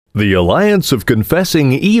The Alliance of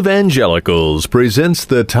Confessing Evangelicals presents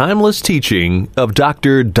the timeless teaching of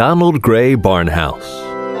Dr. Donald Gray Barnhouse.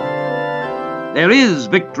 There is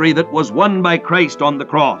victory that was won by Christ on the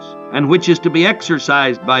cross, and which is to be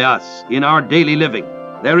exercised by us in our daily living.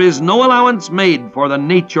 There is no allowance made for the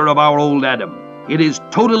nature of our old Adam. It is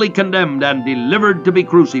totally condemned and delivered to be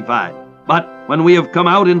crucified. But when we have come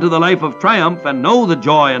out into the life of triumph and know the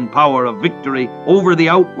joy and power of victory over the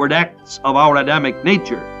outward acts of our Adamic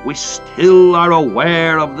nature, we still are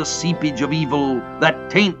aware of the seepage of evil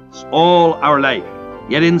that taints all our life.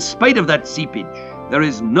 Yet in spite of that seepage, there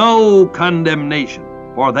is no condemnation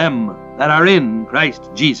for them that are in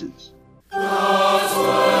Christ Jesus. God's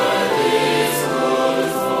word is good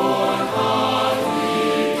for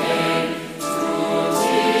godly gain, to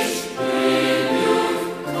teach,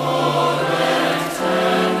 rebuke, correct,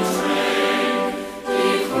 and train.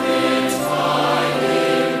 Equipped by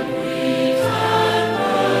Him, we can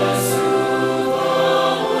pursue the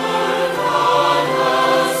work God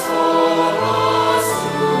has for us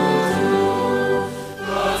to do.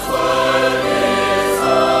 God's word is all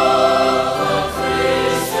the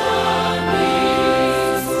Christian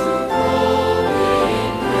needs to grow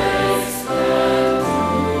in grace and do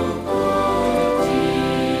good deeds.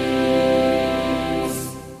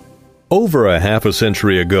 Over a half a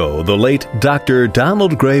century ago, the late Dr.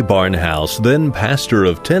 Donald Gray Barnhouse, then pastor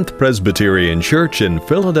of 10th Presbyterian Church in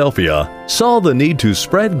Philadelphia, saw the need to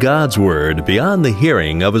spread God's Word beyond the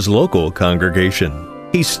hearing of his local congregation.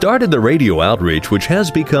 He started the radio outreach which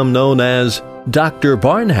has become known as Dr.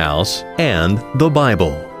 Barnhouse and the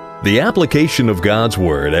Bible. The application of God's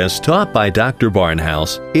Word as taught by Dr.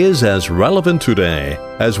 Barnhouse is as relevant today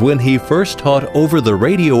as when he first taught over the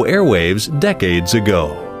radio airwaves decades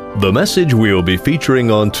ago. The message we'll be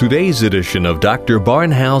featuring on today's edition of Dr.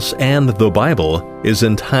 Barnhouse and the Bible is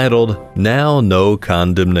entitled, Now No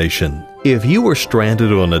Condemnation. If you were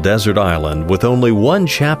stranded on a desert island with only one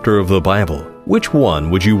chapter of the Bible, which one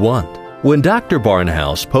would you want? When Dr.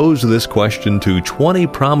 Barnhouse posed this question to 20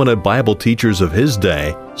 prominent Bible teachers of his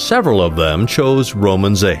day, several of them chose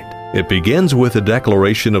Romans 8. It begins with a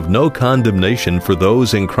declaration of no condemnation for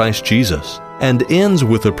those in Christ Jesus, and ends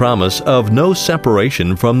with the promise of no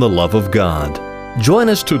separation from the love of God. Join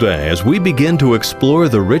us today as we begin to explore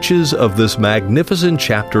the riches of this magnificent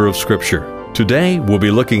chapter of Scripture. Today, we'll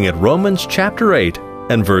be looking at Romans chapter 8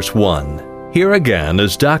 and verse 1. Here again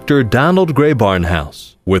is Dr. Donald Gray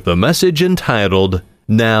Barnhouse with a message entitled,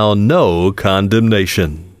 Now No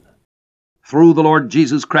Condemnation. Through the Lord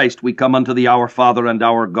Jesus Christ we come unto thee, our Father and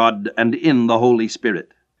our God, and in the Holy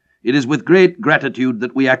Spirit. It is with great gratitude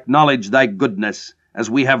that we acknowledge thy goodness as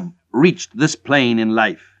we have reached this plane in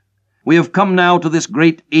life. We have come now to this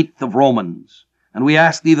great 8th of Romans, and we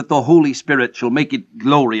ask thee that the Holy Spirit shall make it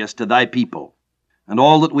glorious to thy people. And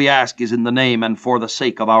all that we ask is in the name and for the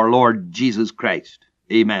sake of our Lord Jesus Christ.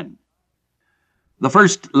 Amen. The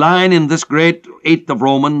first line in this great 8th of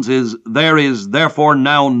Romans is, There is therefore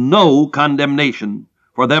now no condemnation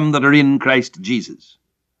for them that are in Christ Jesus.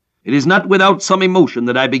 It is not without some emotion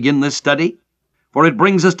that I begin this study, for it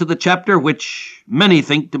brings us to the chapter which many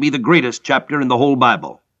think to be the greatest chapter in the whole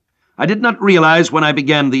Bible. I did not realize when I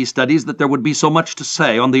began these studies that there would be so much to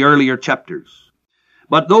say on the earlier chapters.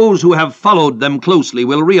 But those who have followed them closely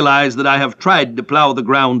will realize that I have tried to plow the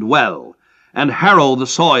ground well and harrow the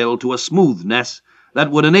soil to a smoothness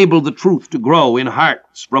that would enable the truth to grow in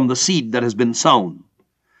hearts from the seed that has been sown.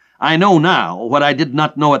 I know now what I did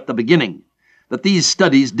not know at the beginning, that these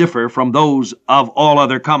studies differ from those of all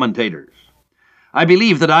other commentators. I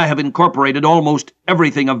believe that I have incorporated almost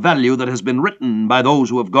everything of value that has been written by those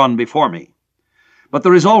who have gone before me. But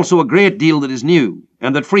there is also a great deal that is new,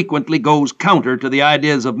 and that frequently goes counter to the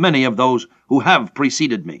ideas of many of those who have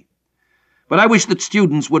preceded me. But I wish that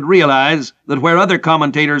students would realize that where other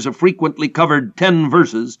commentators have frequently covered 10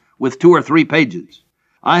 verses with 2 or 3 pages,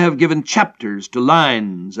 I have given chapters to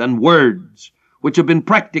lines and words which have been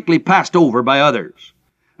practically passed over by others.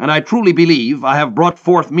 And I truly believe I have brought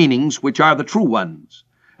forth meanings which are the true ones,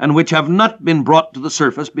 and which have not been brought to the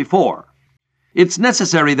surface before. It's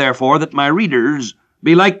necessary, therefore, that my readers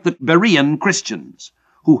be like the Berean Christians,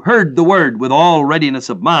 who heard the word with all readiness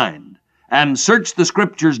of mind, and searched the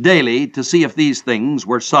Scriptures daily to see if these things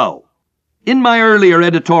were so. In my earlier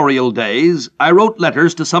editorial days, I wrote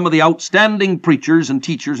letters to some of the outstanding preachers and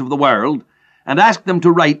teachers of the world, and asked them to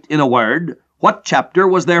write, in a word, what chapter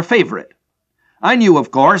was their favorite. I knew,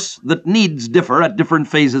 of course, that needs differ at different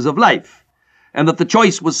phases of life, and that the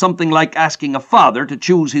choice was something like asking a father to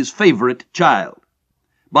choose his favorite child.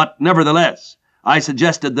 But nevertheless, I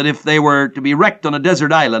suggested that if they were to be wrecked on a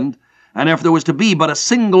desert island, And if there was to be but a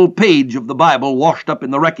single page of the Bible washed up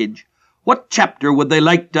in the wreckage, what chapter would they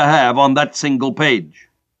like to have on that single page?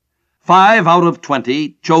 5 out of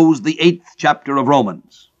 20 chose the 8th chapter of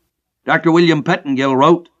Romans. Dr. William Pettengill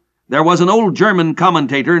wrote, "There was an old German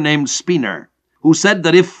commentator named Spener, who said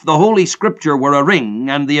that if the Holy Scripture were a ring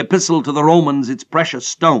and the Epistle to the Romans its precious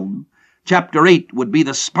stone, chapter 8 would be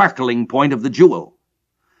the sparkling point of the jewel."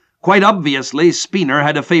 Quite obviously, Spener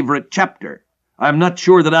had a favorite chapter. I'm not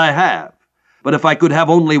sure that I have, but if I could have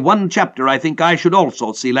only one chapter, I think I should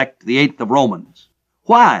also select the 8th of Romans.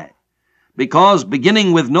 Why? Because,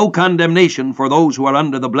 beginning with no condemnation for those who are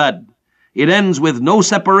under the blood, it ends with no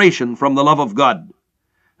separation from the love of God.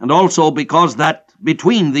 And also because that,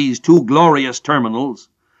 between these two glorious terminals,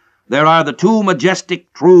 there are the two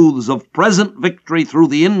majestic truths of present victory through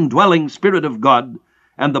the indwelling Spirit of God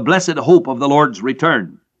and the blessed hope of the Lord's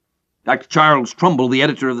return. Dr. Charles Trumbull, the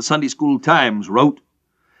editor of the Sunday School Times, wrote,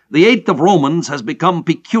 "The 8th of Romans has become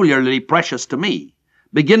peculiarly precious to me,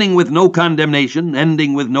 beginning with no condemnation,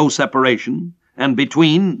 ending with no separation, and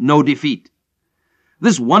between no defeat.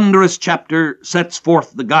 This wondrous chapter sets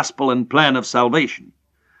forth the gospel and plan of salvation,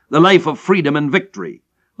 the life of freedom and victory,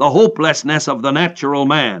 the hopelessness of the natural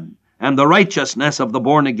man, and the righteousness of the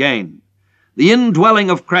born again, the indwelling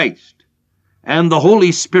of Christ, and the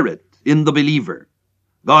Holy Spirit in the believer,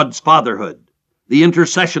 God's fatherhood, the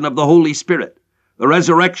intercession of the Holy Spirit, the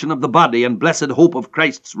resurrection of the body and blessed hope of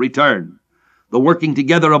Christ's return, the working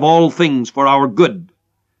together of all things for our good,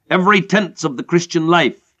 every tense of the Christian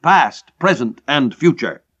life, past, present, and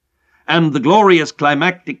future, and the glorious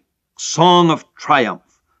climactic song of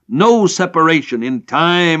triumph, no separation in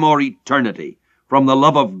time or eternity from the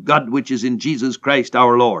love of God which is in Jesus Christ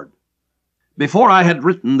our Lord." Before I had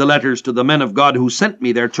written the letters to the men of God who sent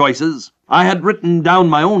me their choices, I had written down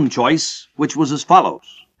my own choice, which was as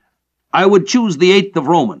follows. I would choose the 8th of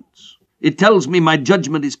Romans. It tells me my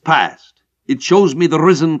judgment is past. It shows me the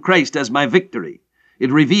risen Christ as my victory.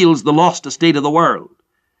 It reveals the lost estate of the world.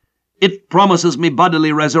 It promises me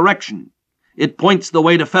bodily resurrection. It points the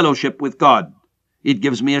way to fellowship with God. It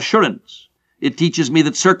gives me assurance. It teaches me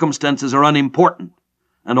that circumstances are unimportant,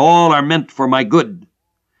 and all are meant for my good.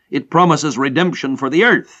 It promises redemption for the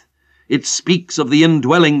earth. It speaks of the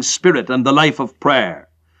indwelling Spirit and the life of prayer.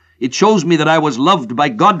 It shows me that I was loved by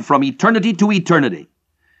God from eternity to eternity.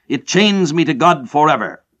 It chains me to God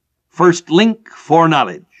forever. First link,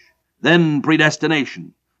 foreknowledge, then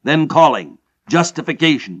predestination, then calling,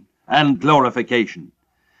 justification, and glorification.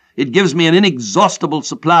 It gives me an inexhaustible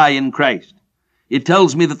supply in Christ. It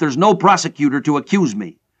tells me that there's no prosecutor to accuse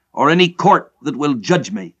me, or any court that will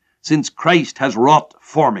judge me, since Christ has wrought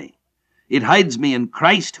for me. It hides me in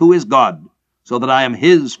Christ who is God, so that I am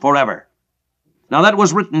His forever. Now that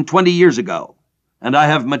was written 20 years ago, and I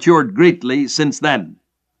have matured greatly since then.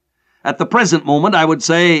 At the present moment, I would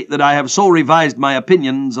say that I have so revised my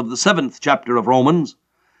opinions of the 7th chapter of Romans,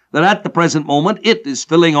 that at the present moment it is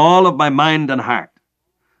filling all of my mind and heart.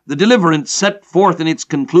 The deliverance set forth in its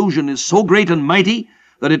conclusion is so great and mighty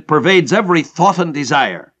that it pervades every thought and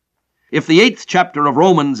desire. If the 8th chapter of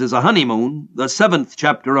Romans is a honeymoon, the 7th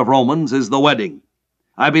chapter of Romans is the wedding.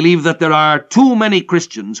 I believe that there are too many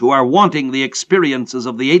Christians who are wanting the experiences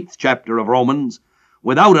of the 8th chapter of Romans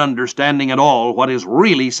without understanding at all what is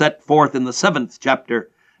really set forth in the 7th chapter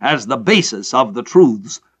as the basis of the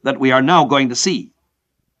truths that we are now going to see.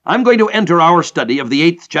 I'm going to enter our study of the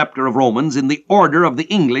 8th chapter of Romans in the order of the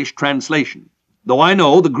English translation, though I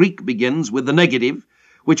know the Greek begins with the negative,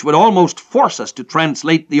 which would almost force us to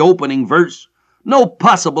translate the opening verse, "No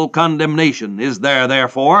possible condemnation is there,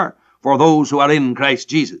 therefore, for those who are in Christ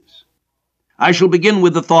Jesus." I shall begin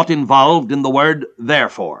with the thought involved in the word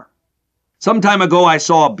therefore. Some time ago I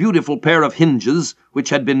saw a beautiful pair of hinges which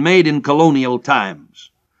had been made in colonial times.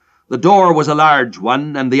 The door was a large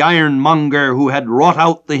one, and the ironmonger who had wrought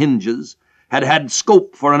out the hinges had had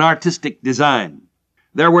scope for an artistic design.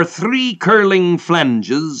 There were 3 curling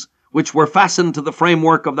flanges which were fastened to the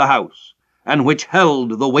framework of the house, and which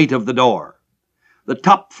held the weight of the door. The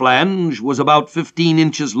top flange was about 15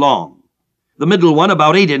 inches long, the middle one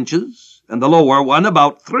about 8 inches, and the lower one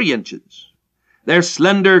about 3 inches. Their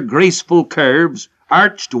slender, graceful curves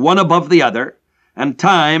arched one above the other, and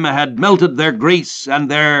time had melted their grace and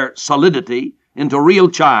their solidity into real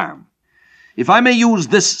charm. If I may use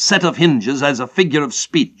this set of hinges as a figure of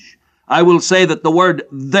speech, I will say that the word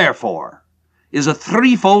therefore is a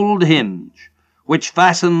threefold hinge, which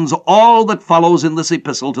fastens all that follows in this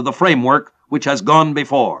epistle to the framework which has gone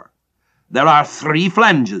before. There are 3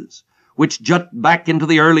 flanges, which jut back into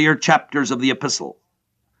the earlier chapters of the epistle.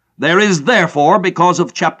 There is therefore, because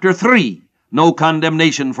of chapter 3, no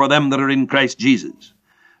condemnation for them that are in Christ Jesus.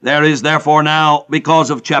 There is therefore now, because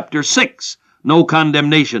of chapter 6, no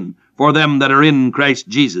condemnation for them that are in Christ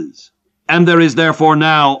Jesus. And there is therefore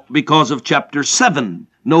now, because of chapter 7,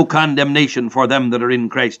 no condemnation for them that are in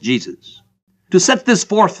Christ Jesus. To set this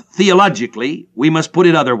forth theologically, we must put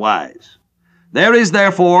it otherwise. There is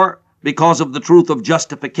therefore, because of the truth of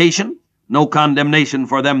justification, no condemnation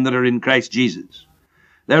for them that are in Christ Jesus.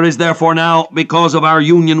 There is therefore now, because of our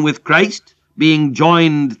union with Christ, being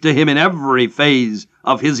joined to him in every phase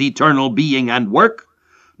of his eternal being and work,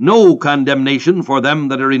 no condemnation for them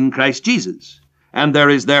that are in Christ Jesus. And there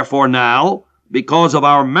is therefore now, because of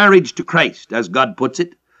our marriage to Christ, as God puts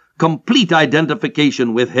it, complete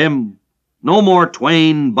identification with him, no more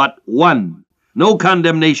twain but one, no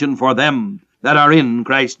condemnation for them that are in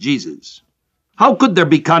Christ Jesus. How could there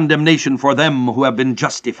be condemnation for them who have been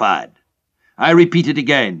justified? I repeat it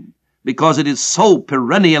again, because it is so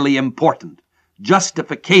perennially important.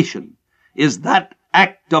 Justification is that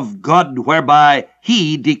act of God whereby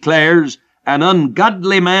he declares an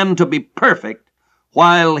ungodly man to be perfect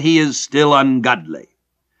while he is still ungodly.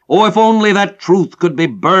 Oh, if only that truth could be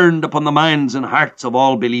burned upon the minds and hearts of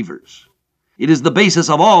all believers. It is the basis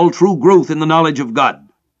of all true growth in the knowledge of God,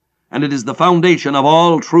 and it is the foundation of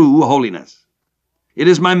all true holiness. It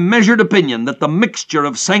is my measured opinion that the mixture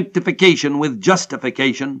of sanctification with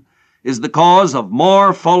justification is the cause of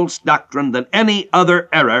more false doctrine than any other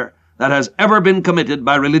error that has ever been committed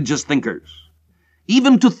by religious thinkers.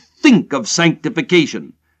 Even to think of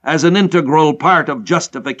sanctification as an integral part of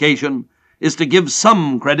justification is to give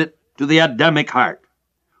some credit to the Adamic heart.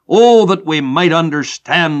 Oh, that we might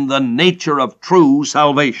understand the nature of true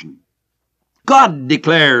salvation. God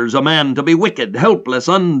declares a man to be wicked, helpless,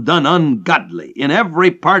 undone, ungodly in every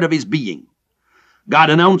part of his being. God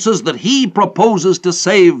announces that he proposes to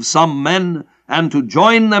save some men and to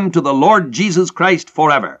join them to the Lord Jesus Christ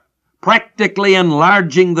forever, practically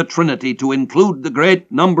enlarging the Trinity to include the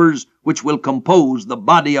great numbers which will compose the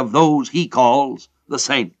body of those he calls the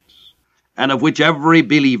saints, and of which every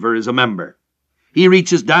believer is a member. He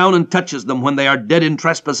reaches down and touches them when they are dead in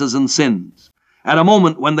trespasses and sins, at a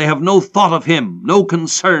moment when they have no thought of him, no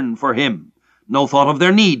concern for him, no thought of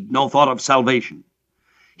their need, no thought of salvation.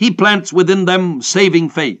 He plants within them saving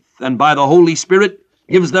faith, and by the Holy Spirit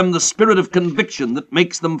gives them the spirit of conviction that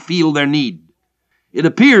makes them feel their need. It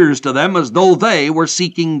appears to them as though they were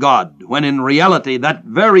seeking God, when in reality that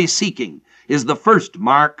very seeking is the first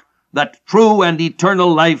mark that true and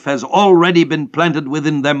eternal life has already been planted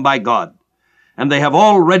within them by God, and they have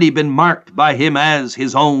already been marked by him as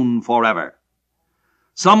his own forever.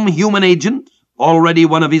 Some human agent, already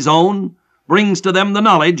one of his own, brings to them the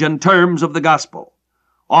knowledge and terms of the gospel,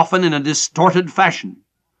 often in a distorted fashion,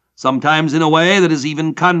 sometimes in a way that is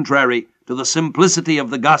even contrary to the simplicity of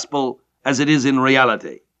the gospel as it is in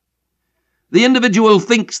reality. The individual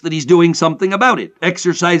thinks that he's doing something about it,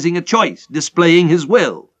 exercising a choice, displaying his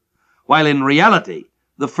will, while in reality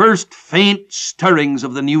the first faint stirrings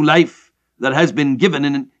of the new life that has been given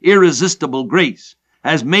in an irresistible grace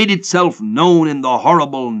has made itself known in the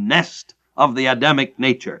horrible nest of the Adamic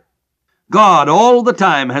nature. God all the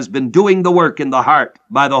time has been doing the work in the heart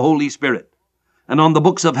by the Holy Spirit, and on the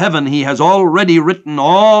books of heaven he has already written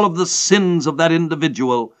all of the sins of that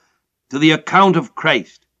individual to the account of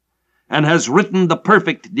Christ, and has written the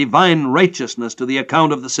perfect divine righteousness to the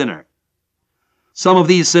account of the sinner. Some of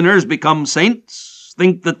these sinners become saints,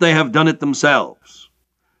 think that they have done it themselves,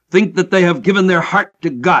 think that they have given their heart to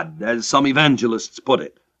God, as some evangelists put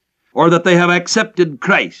it, or that they have accepted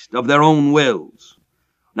Christ of their own wills.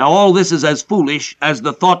 Now all this is as foolish as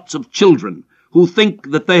the thoughts of children who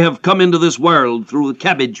think that they have come into this world through the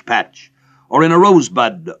cabbage patch, or in a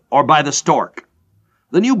rosebud, or by the stork.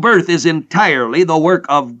 The new birth is entirely the work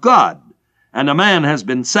of God, and a man has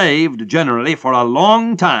been saved, generally, for a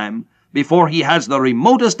long time before he has the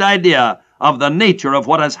remotest idea of the nature of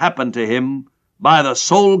what has happened to him by the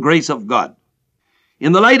sole grace of God.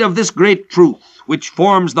 In the light of this great truth, which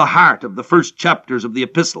forms the heart of the first chapters of the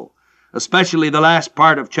epistle, especially the last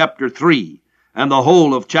part of chapter 3 and the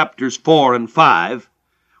whole of chapters 4 and 5,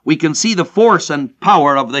 we can see the force and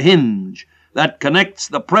power of the hinge that connects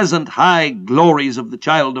the present high glories of the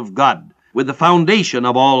child of God with the foundation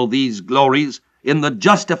of all these glories in the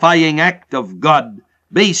justifying act of God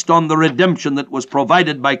based on the redemption that was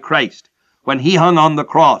provided by Christ when he hung on the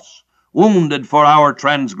cross, wounded for our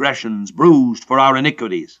transgressions, bruised for our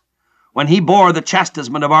iniquities, when he bore the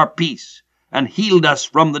chastisement of our peace and healed us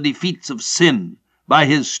from the defeats of sin by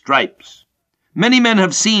his stripes. Many men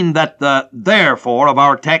have seen that the therefore of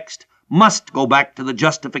our text must go back to the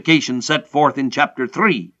justification set forth in chapter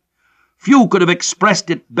 3. Few could have expressed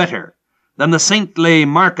it better than the saintly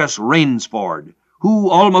Marcus Rainsford, who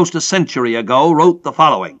almost a century ago wrote the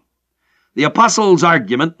following. The apostle's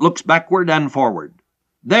argument looks backward and forward.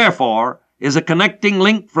 Therefore is a connecting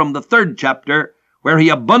link from the 3rd chapter, where he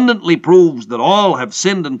abundantly proves that all have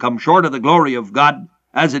sinned and come short of the glory of God,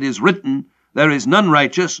 as it is written, there is none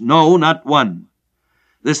righteous, no, not one.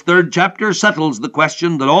 This 3rd chapter settles the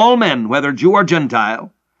question that all men, whether Jew or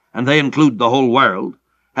Gentile, and they include the whole world,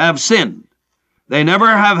 have sinned. They never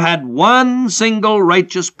have had one single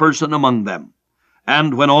righteous person among them.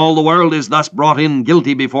 And when all the world is thus brought in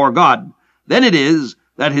guilty before God, then it is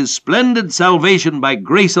that his splendid salvation by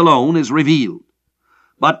grace alone is revealed.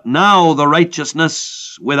 But now the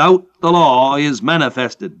righteousness without the law is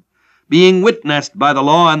manifested, being witnessed by the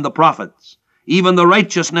law and the prophets, even the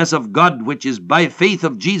righteousness of God which is by faith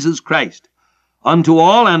of Jesus Christ, unto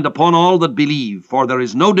all and upon all that believe, for there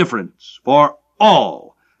is no difference, for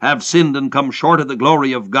all have sinned and come short of the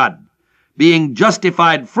glory of God, being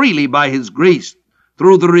justified freely by his grace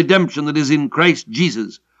through the redemption that is in Christ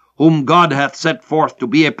Jesus, whom God hath set forth to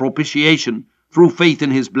be a propitiation through faith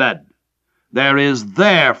in his blood. There is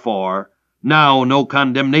therefore now no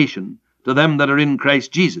condemnation to them that are in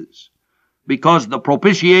Christ Jesus, because the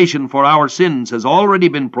propitiation for our sins has already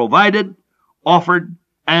been provided, offered,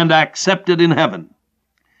 and accepted in heaven.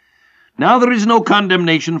 Now there is no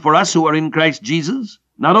condemnation for us who are in Christ Jesus,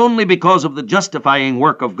 not only because of the justifying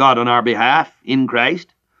work of God on our behalf in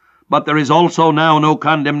Christ, but there is also now no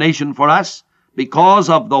condemnation for us because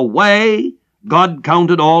of the way God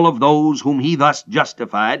counted all of those whom he thus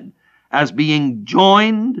justified as being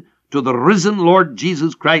joined to the risen Lord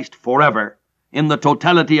Jesus Christ forever in the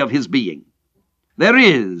totality of his being. There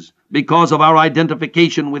is, because of our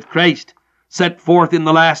identification with Christ, set forth in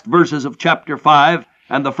the last verses of chapter 5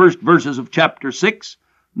 and the first verses of chapter 6,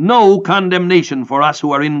 no condemnation for us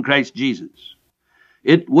who are in Christ Jesus.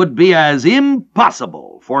 It would be as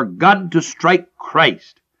impossible for God to strike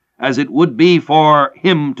Christ as it would be for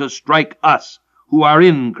him to strike us who are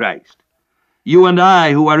in Christ. You and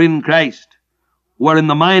I who are in Christ were in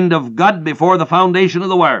the mind of God before the foundation of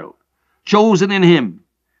the world, chosen in him.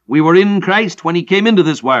 We were in Christ when he came into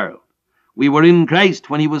this world. We were in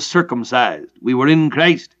Christ when he was circumcised. We were in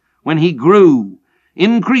Christ when he grew,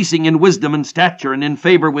 increasing in wisdom and stature and in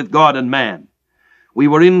favor with God and man. We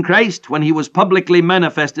were in Christ when he was publicly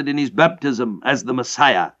manifested in his baptism as the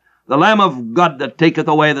Messiah, the Lamb of God that taketh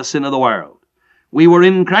away the sin of the world. We were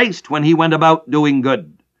in Christ when he went about doing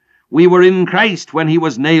good. We were in Christ when he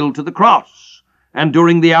was nailed to the cross, and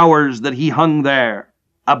during the hours that he hung there,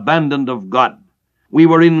 abandoned of God. We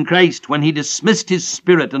were in Christ when he dismissed his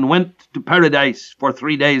spirit and went to paradise for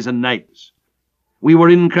 3 days and nights. We were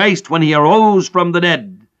in Christ when he arose from the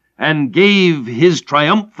dead and gave his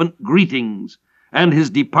triumphant greetings and his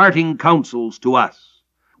departing counsels to us.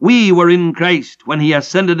 We were in Christ when he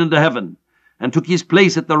ascended into heaven and took his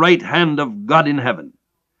place at the right hand of God in heaven.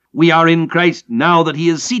 We are in Christ now that he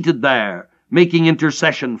is seated there, making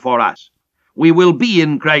intercession for us. We will be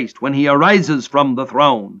in Christ when he arises from the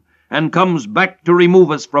throne and comes back to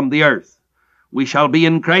remove us from the earth. We shall be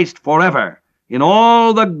in Christ forever, in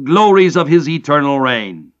all the glories of his eternal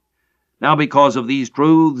reign. Now because of these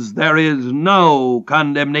truths, there is no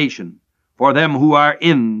condemnation for them who are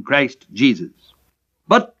in Christ Jesus.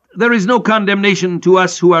 But there is no condemnation to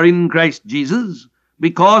us who are in Christ Jesus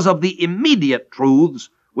because of the immediate truths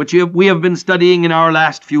which we have been studying in our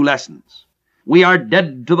last few lessons. We are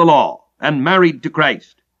dead to the law and married to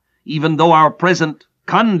Christ, even though our present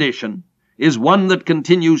condition is one that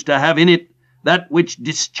continues to have in it that which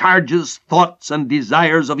discharges thoughts and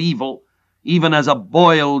desires of evil, even as a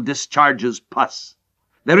boil discharges pus.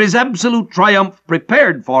 There is absolute triumph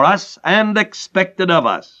prepared for us and expected of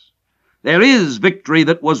us. There is victory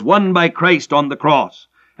that was won by Christ on the cross,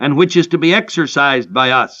 and which is to be exercised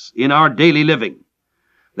by us in our daily living.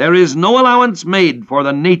 There is no allowance made for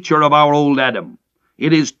the nature of our old Adam.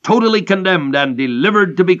 It is totally condemned and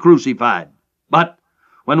delivered to be crucified. But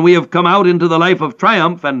when we have come out into the life of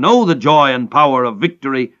triumph and know the joy and power of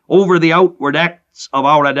victory over the outward acts of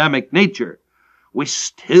our Adamic nature, we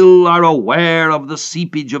still are aware of the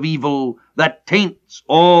seepage of evil that taints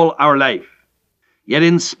all our life. Yet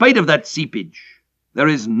in spite of that seepage, there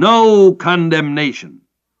is no condemnation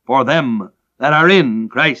for them that are in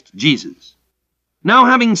Christ Jesus. Now,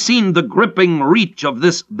 having seen the gripping reach of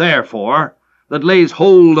this therefore, that lays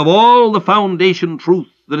hold of all the foundation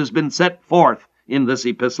truth that has been set forth in this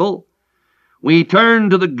epistle, we turn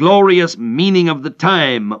to the glorious meaning of the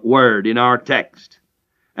time word in our text,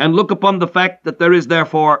 and look upon the fact that there is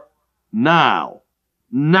therefore now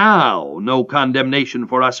no condemnation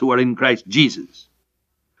for us who are in Christ Jesus.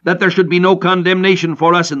 That there should be no condemnation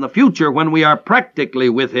for us in the future when we are practically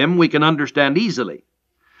with him, we can understand easily.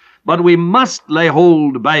 But we must lay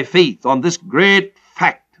hold by faith on this great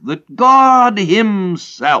fact that God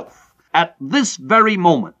himself, at this very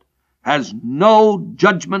moment, has no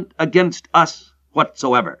judgment against us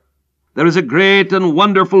whatsoever. There is a great and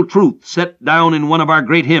wonderful truth set down in one of our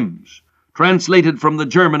great hymns, translated from the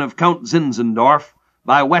German of Count Zinzendorf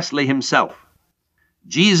by Wesley himself.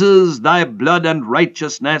 Jesus, thy blood and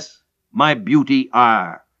righteousness, my beauty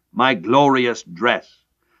are, my glorious dress.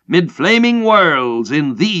 Mid flaming worlds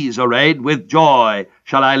in these arrayed, with joy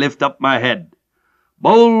shall I lift up my head.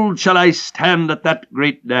 Bold shall I stand at that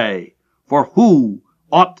great day, for who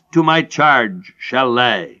aught to my charge shall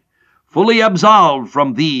lay? Fully absolved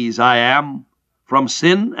from these I am, from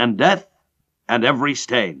sin and death and every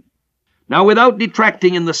stain. Now, without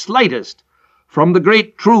detracting in the slightest from the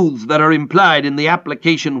great truths that are implied in the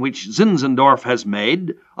application which Zinzendorf has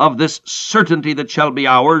made of this certainty that shall be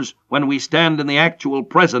ours when we stand in the actual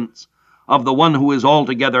presence of the one who is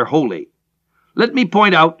altogether holy, let me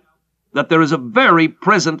point out that there is a very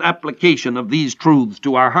present application of these truths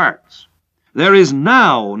to our hearts. There is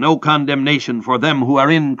now no condemnation for them who are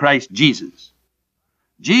in Christ Jesus.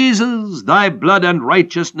 Jesus, thy blood and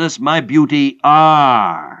righteousness, my beauty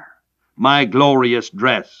are, my glorious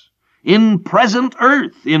dress. In present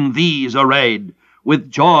earth in these arrayed, with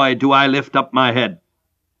joy do I lift up my head.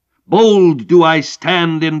 Bold do I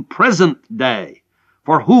stand in present day,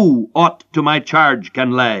 for who aught to my charge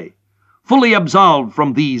can lay? Fully absolved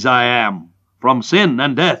from these I am, from sin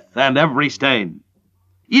and death and every stain.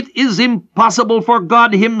 It is impossible for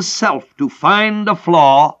God himself to find a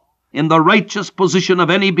flaw in the righteous position of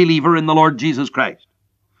any believer in the Lord Jesus Christ.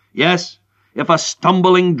 Yes, if a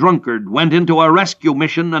stumbling drunkard went into a rescue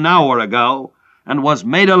mission an hour ago and was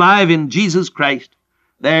made alive in Jesus Christ,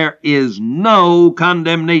 there is no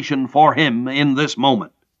condemnation for him in this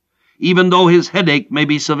moment, even though his headache may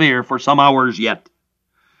be severe for some hours yet.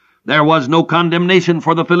 There was no condemnation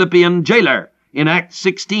for the Philippian jailer in Acts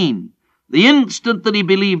 16, the instant that he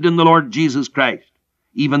believed in the Lord Jesus Christ,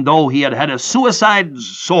 even though he had had a suicide's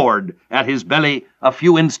sword at his belly a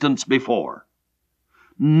few instants before.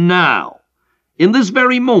 Now, in this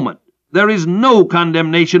very moment, there is no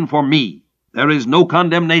condemnation for me. There is no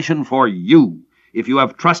condemnation for you, if you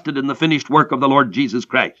have trusted in the finished work of the Lord Jesus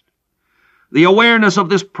Christ. The awareness of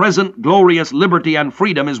this present glorious liberty and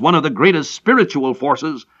freedom is one of the greatest spiritual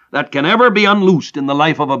forces that can ever be unloosed in the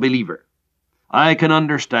life of a believer. I can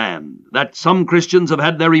understand that some Christians have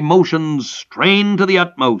had their emotions strained to the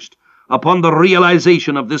utmost upon the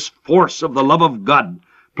realization of this force of the love of God,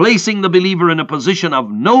 placing the believer in a position of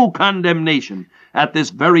no condemnation at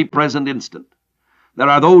this very present instant. There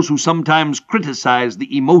are those who sometimes criticize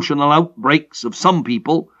the emotional outbreaks of some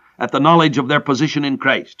people at the knowledge of their position in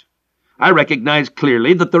Christ. I recognize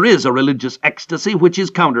clearly that there is a religious ecstasy which is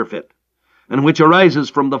counterfeit, and which arises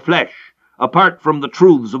from the flesh, apart from the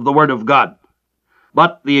truths of the Word of God.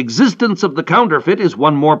 But the existence of the counterfeit is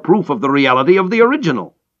one more proof of the reality of the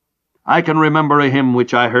original. I can remember a hymn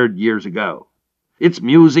which I heard years ago. Its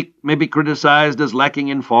music may be criticized as lacking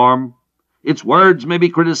in form. Its words may be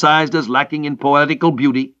criticized as lacking in poetical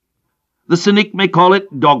beauty. The cynic may call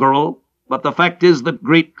it doggerel, but the fact is that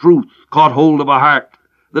great truth caught hold of a heart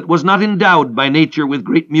that was not endowed by nature with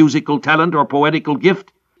great musical talent or poetical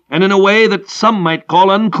gift, and in a way that some might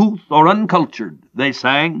call uncouth or uncultured, they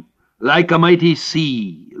sang, like a mighty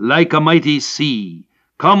sea,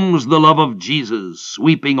 comes the love of Jesus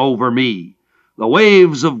sweeping over me. The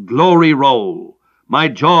waves of glory roll, my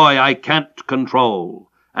joy I can't control,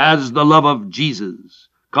 as the love of Jesus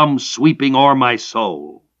comes sweeping o'er my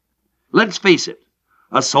soul. Let's face it,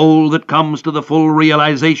 a soul that comes to the full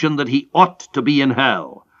realization that he ought to be in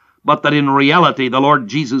hell, but that in reality the Lord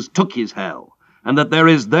Jesus took his hell, and that there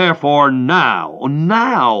is therefore now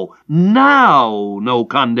no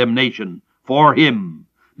condemnation for him,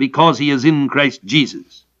 because he is in Christ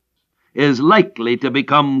Jesus, is likely to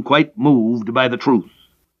become quite moved by the truth.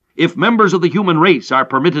 If members of the human race are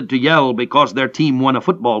permitted to yell because their team won a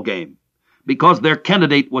football game, because their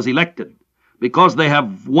candidate was elected, because they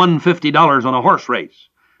have won $50 on a horse race,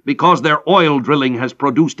 because their oil drilling has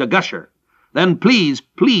produced a gusher, then please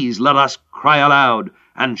let us cry aloud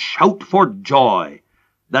and shout for joy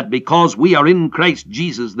that because we are in Christ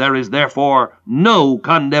Jesus, there is therefore no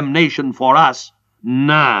condemnation for us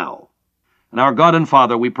now. And our God and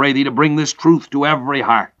Father, we pray Thee to bring this truth to every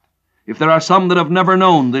heart. If there are some that have never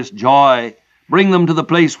known this joy, bring them to the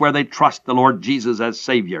place where they trust the Lord Jesus as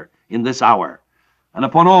Savior in this hour. And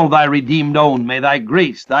upon all Thy redeemed own may Thy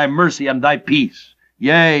grace, Thy mercy, and Thy peace,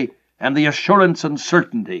 yea, and the assurance and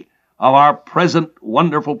certainty of our present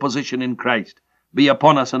wonderful position in Christ be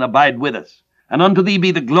upon us and abide with us. And unto thee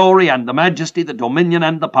be the glory and the majesty, the dominion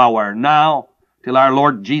and the power, now till our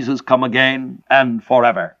Lord Jesus come again, and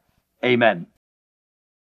forever. Amen.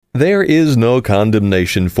 There is no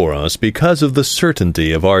condemnation for us because of the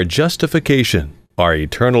certainty of our justification, our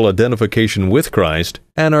eternal identification with Christ,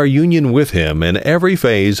 and our union with Him in every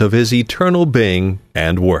phase of His eternal being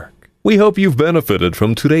and work. We hope you've benefited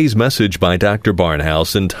from today's message by Dr.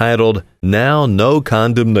 Barnhouse entitled, Now No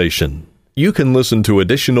Condemnation. You can listen to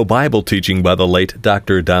additional Bible teaching by the late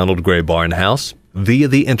Dr. Donald Gray Barnhouse via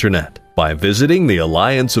the Internet by visiting the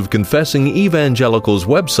Alliance of Confessing Evangelicals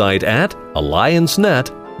website at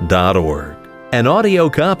alliancenet.org. An audio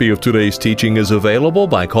copy of today's teaching is available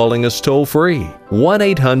by calling us toll-free,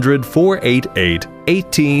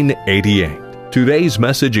 1-800-488-1888. Today's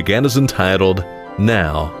message again is entitled,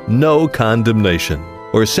 Now No Condemnation,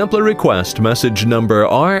 or simply request message number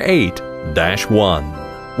R8-1.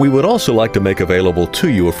 We would also like to make available to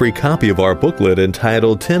you a free copy of our booklet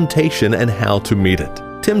entitled Temptation and How to Meet It.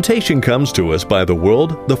 Temptation comes to us by the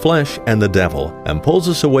world, the flesh, and the devil, and pulls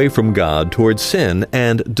us away from God towards sin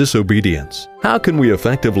and disobedience. How can we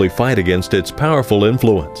effectively fight against its powerful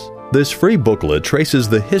influence? This free booklet traces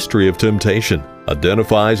the history of temptation,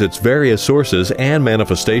 identifies its various sources and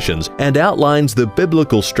manifestations, and outlines the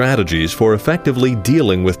biblical strategies for effectively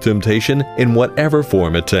dealing with temptation in whatever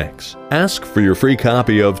form it takes. Ask for your free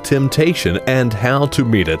copy of Temptation and How to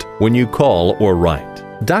Meet It when you call or write.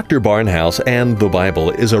 Dr. Barnhouse and the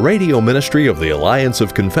Bible is a radio ministry of the Alliance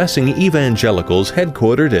of Confessing Evangelicals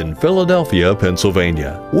headquartered in Philadelphia,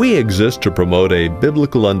 Pennsylvania. We exist to promote a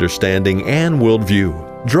biblical understanding and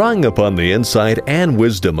worldview, drawing upon the insight and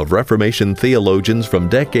wisdom of Reformation theologians from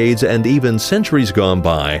decades and even centuries gone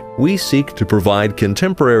by. We seek to provide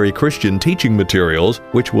contemporary Christian teaching materials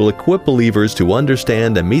which will equip believers to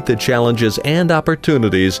understand and meet the challenges and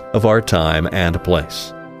opportunities of our time and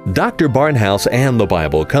place. Dr. Barnhouse and the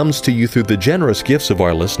Bible comes to you through the generous gifts of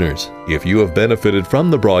our listeners. If you have benefited from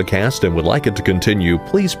the broadcast and would like it to continue,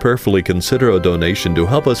 please prayerfully consider a donation to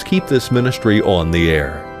help us keep this ministry on the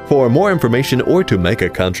air. For more information or to make a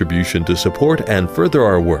contribution to support and further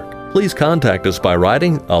our work, please contact us by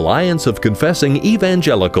writing Alliance of Confessing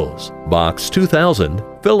Evangelicals, Box 2000,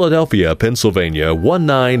 Philadelphia, Pennsylvania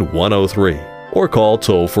 19103, or call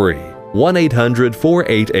toll-free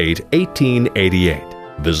 1-800-488-1888.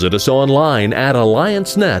 Visit us online at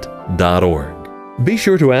alliancenet.org. Be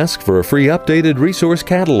sure to ask for a free updated resource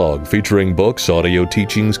catalog featuring books, audio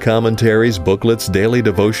teachings, commentaries, booklets, daily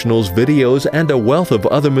devotionals, videos, and a wealth of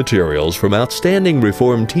other materials from outstanding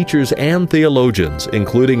Reformed teachers and theologians,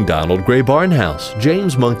 including Donald Gray Barnhouse,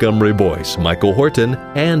 James Montgomery Boyce, Michael Horton,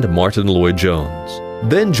 and Martin Lloyd-Jones.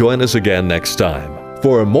 Then join us again next time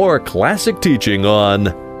for more classic teaching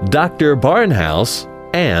on Dr. Barnhouse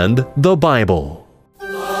and the Bible.